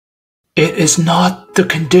It is not the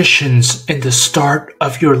conditions in the start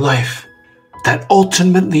of your life that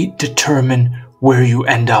ultimately determine where you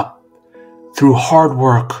end up. Through hard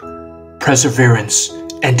work, perseverance,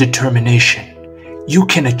 and determination, you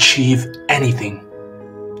can achieve anything.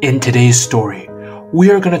 In today's story,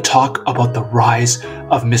 we are going to talk about the rise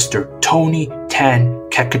of Mr. Tony Tan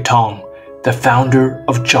Cakitong, the founder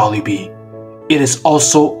of Jollibee. It is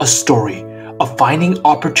also a story of finding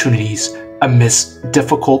opportunities amidst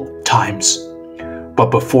difficult times. But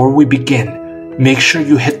before we begin, make sure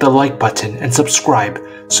you hit the like button and subscribe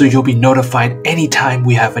so you'll be notified anytime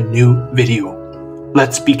we have a new video.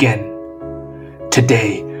 Let's begin.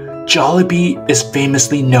 Today, Jollibee is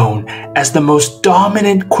famously known as the most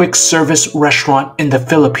dominant quick service restaurant in the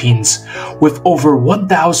Philippines, with over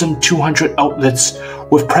 1,200 outlets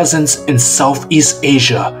with presence in Southeast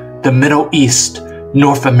Asia, the Middle East,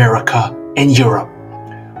 North America, and Europe.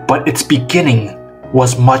 But its beginning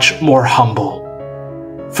was much more humble.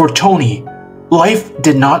 For Tony, life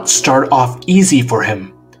did not start off easy for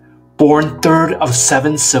him. Born third of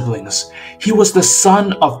 7 siblings, he was the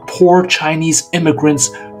son of poor Chinese immigrants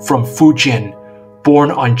from Fujian,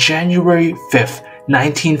 born on January 5,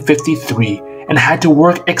 1953, and had to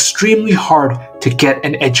work extremely hard to get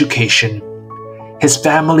an education. His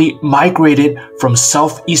family migrated from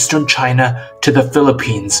southeastern China to the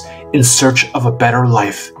Philippines in search of a better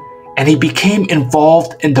life, and he became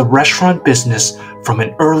involved in the restaurant business from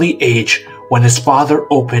an early age when his father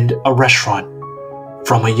opened a restaurant.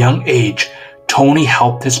 From a young age, Tony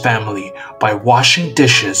helped his family by washing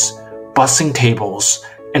dishes, bussing tables,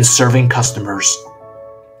 and serving customers.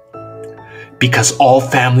 Because all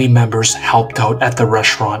family members helped out at the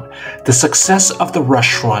restaurant, the success of the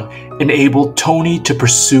restaurant enabled Tony to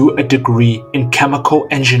pursue a degree in chemical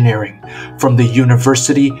engineering from the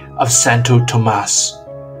University of Santo Tomas.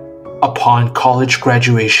 Upon college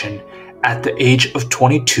graduation, at the age of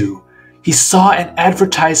 22, he saw an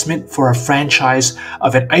advertisement for a franchise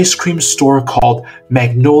of an ice cream store called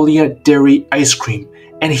Magnolia Dairy Ice Cream,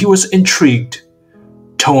 and he was intrigued.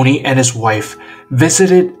 Tony and his wife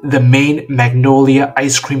visited the main Magnolia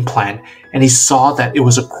ice cream plant, and he saw that it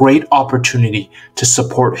was a great opportunity to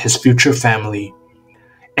support his future family.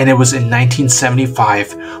 And it was in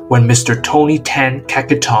 1975 when Mr. Tony Tan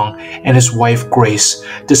Cakitong and his wife Grace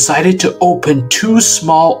decided to open 2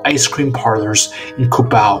 small ice cream parlors in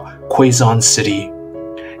Cubao, Quezon City.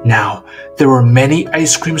 Now, there were many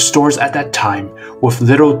ice cream stores at that time with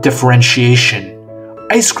little differentiation.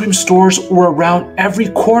 Ice cream stores were around every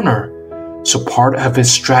corner. So part of his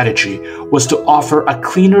strategy was to offer a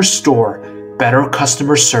cleaner store, better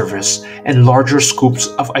customer service, and larger scoops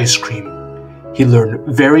of ice cream. He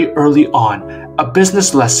learned very early on a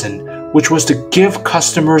business lesson, which was to give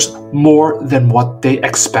customers more than what they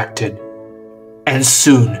expected. And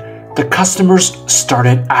soon, the customers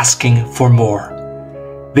started asking for more.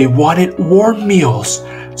 They wanted warm meals,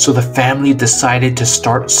 so the family decided to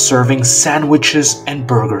start serving sandwiches and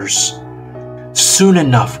burgers. Soon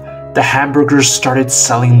enough, the hamburgers started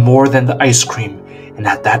selling more than the ice cream, and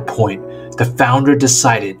at that point, the founder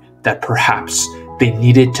decided that perhaps they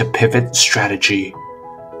needed to pivot strategy.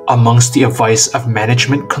 Amongst the advice of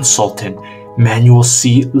management consultant Manuel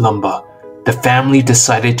C. Lumba, the family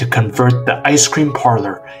decided to convert the ice cream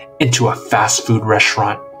parlor into a fast food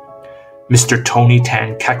restaurant. Mr. Tony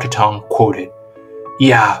Tan Cakitong quoted,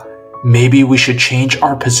 "Yeah, maybe we should change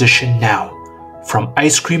our position now. From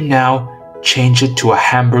ice cream now, change it to a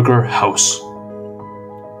hamburger house."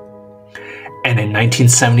 And in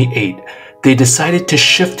 1978, they decided to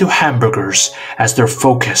shift to hamburgers as their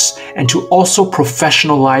focus and to also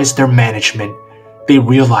professionalize their management. They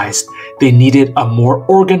realized they needed a more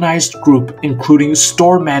organized group, including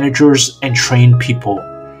store managers and trained people.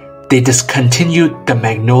 They discontinued the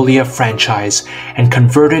Magnolia franchise and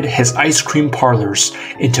converted his ice cream parlors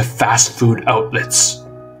into fast food outlets.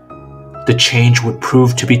 The change would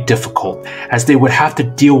prove to be difficult as they would have to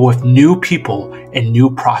deal with new people and new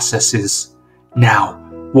processes. Now,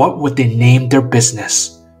 what would they name their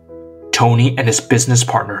business? Tony and his business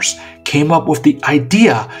partners came up with the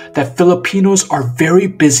idea that Filipinos are very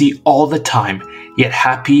busy all the time, yet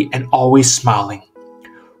happy and always smiling.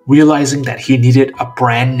 Realizing that he needed a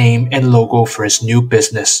brand name and logo for his new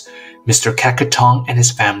business, Mr. Cakitong and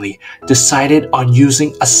his family decided on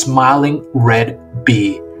using a smiling red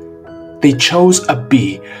bee. They chose a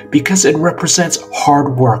bee because it represents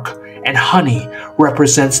hard work, and honey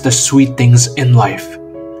represents the sweet things in life.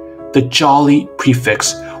 The jolly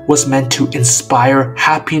prefix was meant to inspire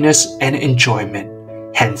happiness and enjoyment,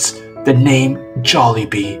 hence the name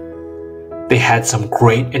Jollibee. they had some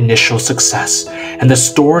great initial success and the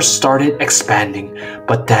stores started expanding,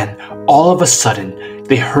 but then all of a sudden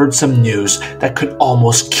they heard some news that could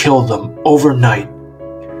almost kill them overnight.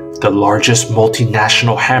 The largest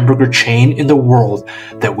multinational hamburger chain in the world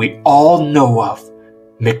that we all know of,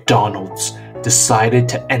 McDonald's, decided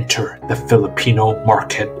to enter the Filipino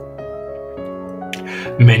market.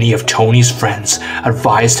 Many of Tony's friends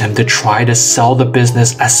advised him to try to sell the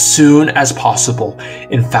business as soon as possible.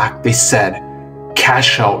 In fact, they said,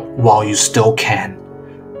 cash out while you still can.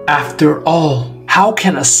 After all, how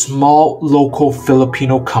can a small local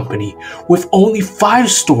Filipino company with only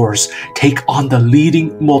 5 stores take on the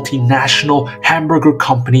leading multinational hamburger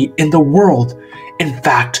company in the world? In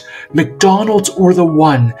fact, McDonald's were the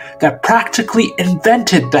one that practically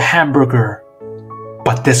invented the hamburger.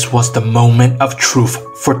 But this was the moment of truth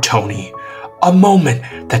for Tony, a moment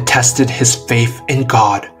that tested his faith in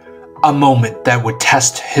God, a moment that would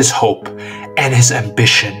test his hope and his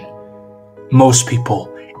ambition. Most people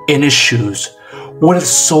in his shoes would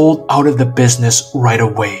have sold out of the business right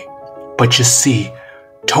away. But you see,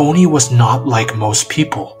 Tony was not like most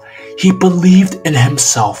people. He believed in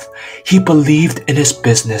himself, he believed in his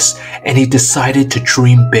business, and he decided to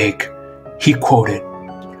dream big. He quoted,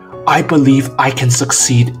 "I believe I can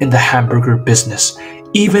succeed in the hamburger business,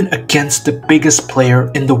 even against the biggest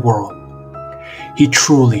player in the world." He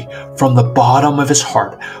truly, from the bottom of his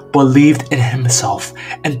heart, believed in himself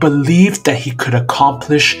and believed that he could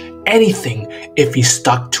accomplish anything if he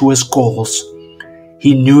stuck to his goals.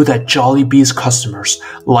 He knew that Jollibee's customers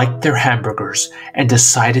liked their hamburgers and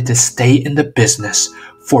decided to stay in the business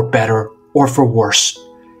for better or for worse.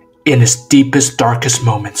 In his deepest, darkest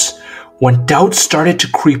moments, when doubt started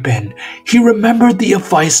to creep in, he remembered the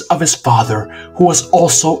advice of his father, who was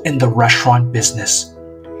also in the restaurant business.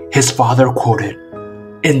 His father quoted,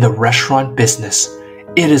 "In the restaurant business,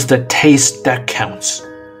 it is the taste that counts."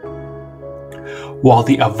 While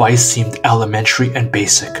the advice seemed elementary and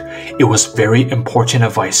basic, it was very important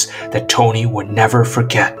advice that Tony would never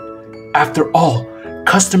forget. After all,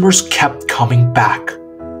 customers kept coming back.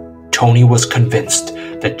 Tony was convinced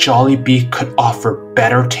that Jollibee could offer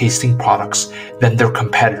better tasting products than their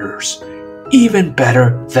competitors, even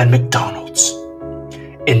better than McDonald's.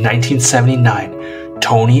 In 1979,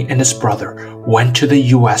 Tony and his brother went to the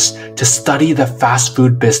US to study the fast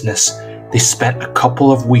food business. They spent a couple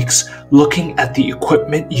of weeks looking at the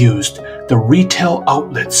equipment used, the retail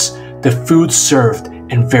outlets, the food served,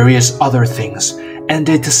 and various other things, and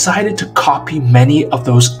they decided to copy many of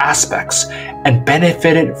those aspects and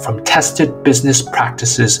benefited from tested business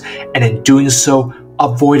practices, and in doing so,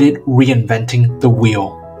 avoided reinventing the wheel.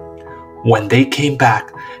 When they came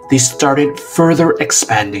back, they started further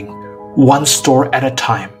expanding, one store at a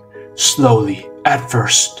time, slowly at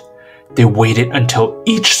first. They waited until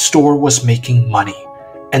each store was making money,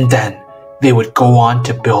 and then they would go on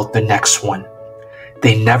to build the next one.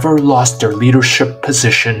 They never lost their leadership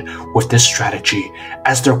position with this strategy,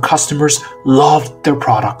 as their customers loved their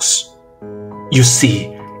products. You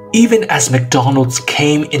see, even as McDonald's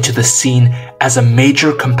came into the scene as a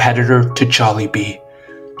major competitor to Jollibee,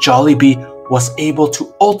 Jollibee was able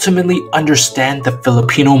to ultimately understand the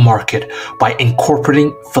Filipino market by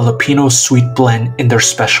incorporating Filipino sweet blend in their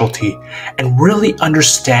specialty and really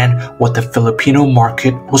understand what the Filipino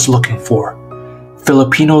market was looking for.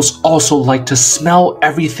 Filipinos also like to smell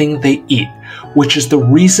everything they eat, which is the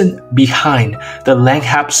reason behind the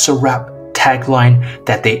Langhap Sarap tagline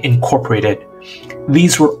that they incorporated.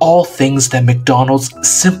 These were all things that McDonald's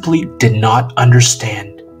simply did not understand.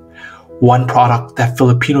 One product that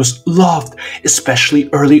Filipinos loved, especially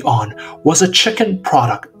early on, was a chicken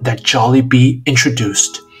product that Jollibee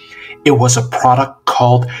introduced. It was a product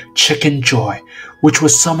called Chicken Joy, which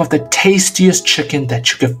was some of the tastiest chicken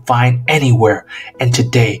that you could find anywhere, and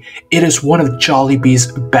today it is one of Jollibee's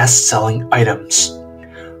best-selling items.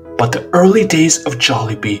 But the early days of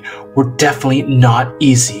Jollibee were definitely not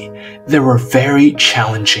easy. They were very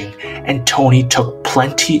challenging, and Tony took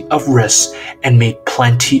plenty of risks and made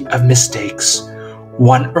plenty of mistakes.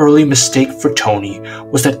 One early mistake for Tony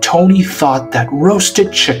was that Tony thought that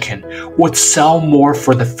roasted chicken would sell more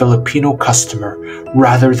for the Filipino customer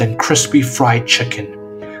rather than crispy fried chicken.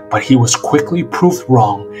 But he was quickly proved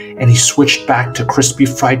wrong, and he switched back to crispy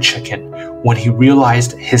fried chicken when he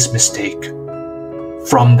realized his mistake.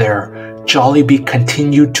 From there, Jollibee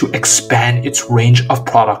continued to expand its range of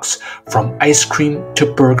products from ice cream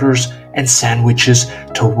to burgers and sandwiches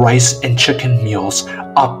to rice and chicken meals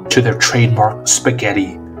up to their trademark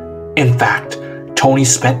spaghetti. In fact, Tony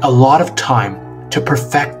spent a lot of time to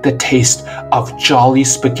perfect the taste of Jolly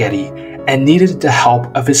spaghetti, and needed the help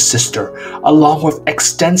of his sister, along with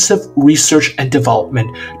extensive research and development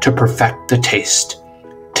to perfect the taste.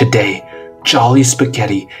 Today, Jolly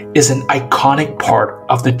Spaghetti is an iconic part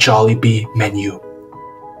of the Jollibee menu.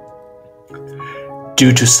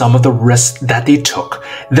 Due to some of the risks that they took,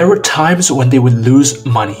 there were times when they would lose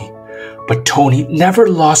money. But Tony never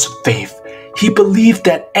lost faith. He believed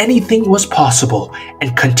that anything was possible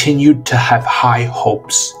and continued to have high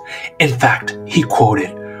hopes. In fact, he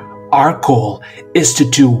quoted, "Our goal is to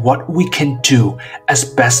do what we can do as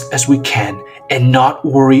best as we can and not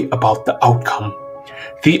worry about the outcome.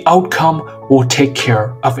 The outcome will take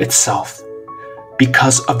care of itself."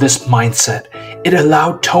 Because of this mindset, it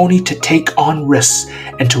allowed Tony to take on risks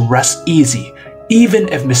and to rest easy, even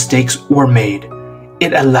if mistakes were made.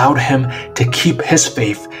 It allowed him to keep his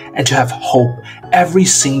faith and to have hope every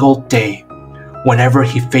single day. Whenever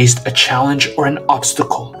he faced a challenge or an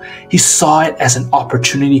obstacle, he saw it as an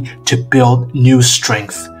opportunity to build new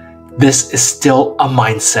strength. This is still a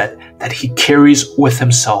mindset that he carries with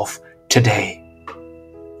himself today.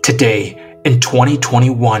 Today, in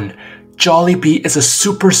 2021, Jollibee is a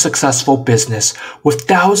super successful business with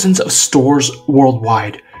thousands of stores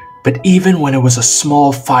worldwide. But even when it was a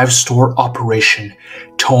small 5-store operation,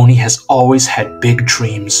 Tony has always had big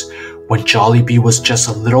dreams. When Jollibee was just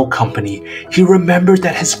a little company, he remembered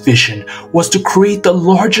that his vision was to create the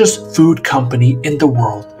largest food company in the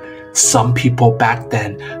world. Some people back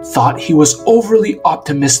then thought he was overly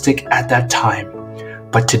optimistic at that time.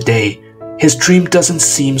 But today, his dream doesn't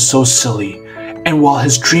seem so silly. And while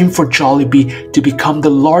his dream for Jollibee to become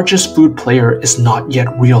the largest food player is not yet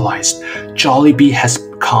realized, Jollibee has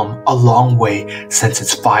come a long way since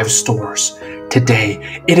its 5 stores. Today,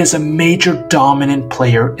 it is a major dominant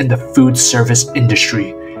player in the food service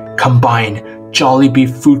industry. Combined, Jollibee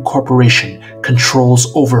Food Corporation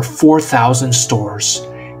controls over 4,000 stores.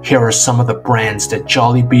 Here are some of the brands that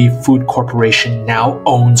Jollibee Food Corporation now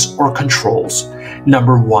owns or controls.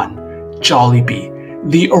 Number 1, Jollibee,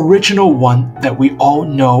 the original one that we all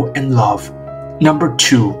know and love. Number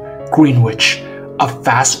 2, Greenwich, a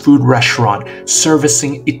fast food restaurant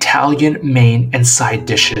servicing Italian main and side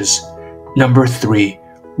dishes. Number 3,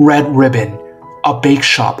 Red Ribbon, a bake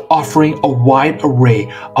shop offering a wide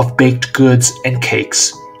array of baked goods and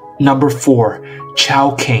cakes. Number 4,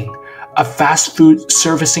 Chowking, a fast food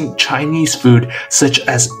servicing Chinese food such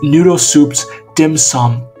as noodle soups, dim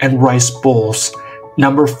sum, and rice bowls.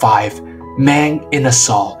 Number 5, Mang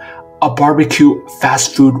Inasal, a barbecue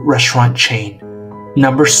fast food restaurant chain.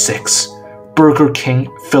 Number 6, Burger King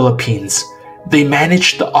Philippines. They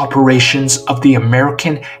manage the operations of the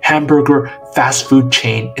American hamburger fast food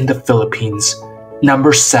chain in the Philippines.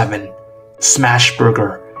 Number 7,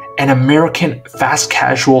 Smashburger, an American fast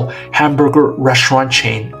casual hamburger restaurant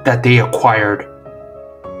chain that they acquired.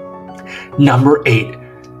 Number 8,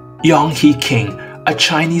 Yonghe King, a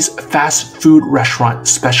Chinese fast food restaurant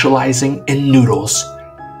specializing in noodles.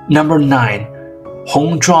 Number 9,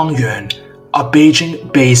 Hongzhuangyuan, a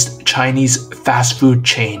Beijing-based Chinese fast food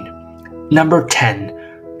chain. Number 10,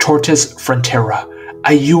 Tortas Frontera,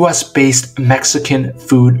 a US-based Mexican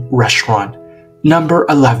food restaurant. Number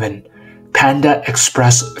 11, Panda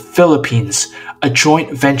Express Philippines, a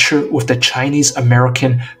joint venture with the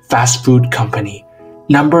Chinese-American fast food company.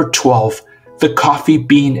 Number 12, The Coffee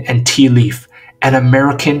Bean and Tea Leaf, an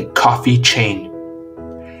American coffee chain.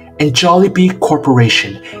 And Jollibee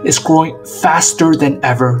Corporation is growing faster than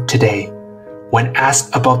ever today. When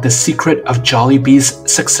asked about the secret of Jollibee's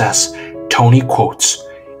success, Tony quotes,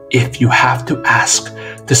 "If you have to ask,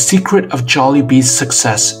 the secret of Jollibee's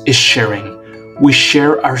success is sharing. We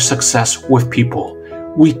share our success with people.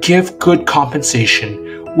 We give good compensation.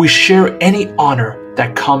 We share any honor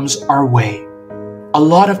that comes our way." A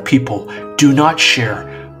lot of people do not share,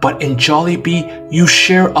 but in Jollibee, you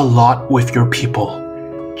share a lot with your people.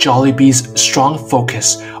 Jollibee's strong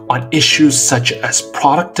focus on issues such as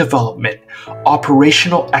product development,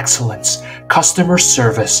 operational excellence, customer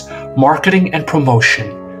service, marketing and promotion,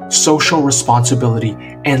 social responsibility,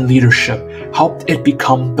 and leadership helped it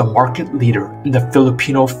become the market leader in the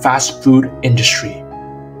Filipino fast food industry.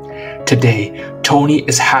 Today, Tony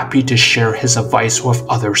is happy to share his advice with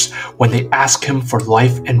others when they ask him for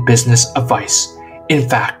life and business advice. In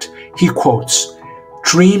fact, he quotes,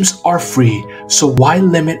 "Dreams are free, so why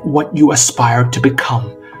limit what you aspire to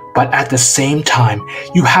become? But at the same time,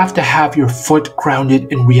 you have to have your foot grounded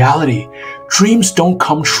in reality. Dreams don't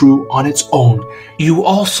come true on its own. You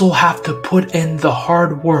also have to put in the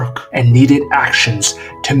hard work and needed actions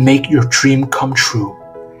to make your dream come true.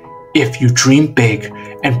 If you dream big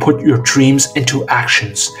and put your dreams into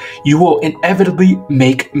actions, you will inevitably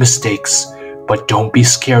make mistakes. But don't be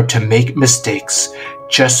scared to make mistakes.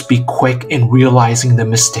 Just be quick in realizing the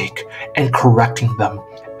mistake and correcting them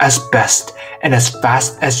as best and as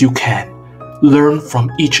fast as you can. Learn from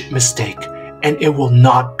each mistake, and it will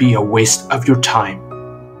not be a waste of your time.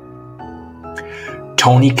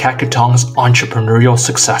 Tan Cakitong's entrepreneurial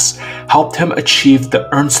success helped him achieve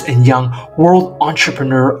the Ernst & Young World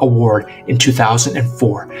Entrepreneur Award in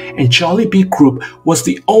 2004, and Jollibee Group was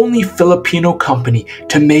the only Filipino company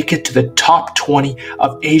to make it to the top 20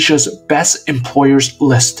 of Asia's best employers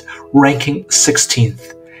list, ranking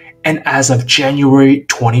 16th. And as of January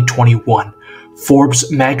 2021,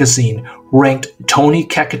 Forbes magazine ranked Tan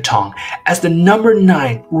Cakitong as the number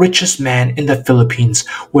 9 richest man in the Philippines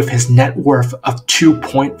with his net worth of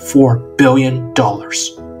 $2.4 billion.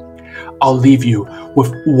 I'll leave you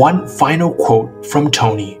with one final quote from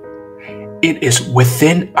Tony. It is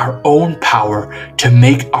within our own power to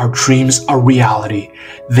make our dreams a reality.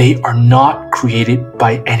 They are not created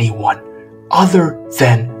by anyone other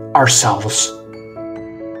than ourselves.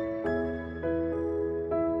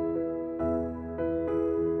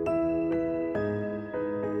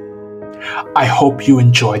 I hope you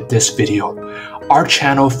enjoyed this video. Our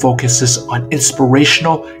channel focuses on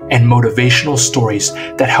inspirational and motivational stories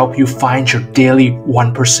that help you find your daily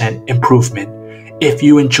 1% improvement. If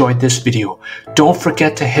you enjoyed this video, don't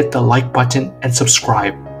forget to hit the like button and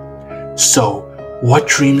subscribe. So, what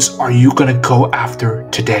dreams are you gonna go after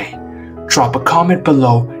today? Drop a comment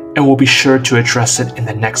below and we'll be sure to address it in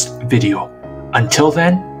the next video. Until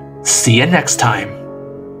then, see you next time.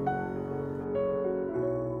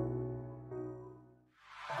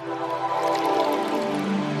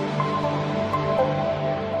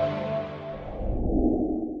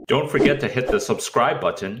 Don't forget to hit the subscribe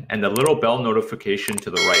button and the little bell notification to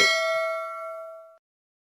the right.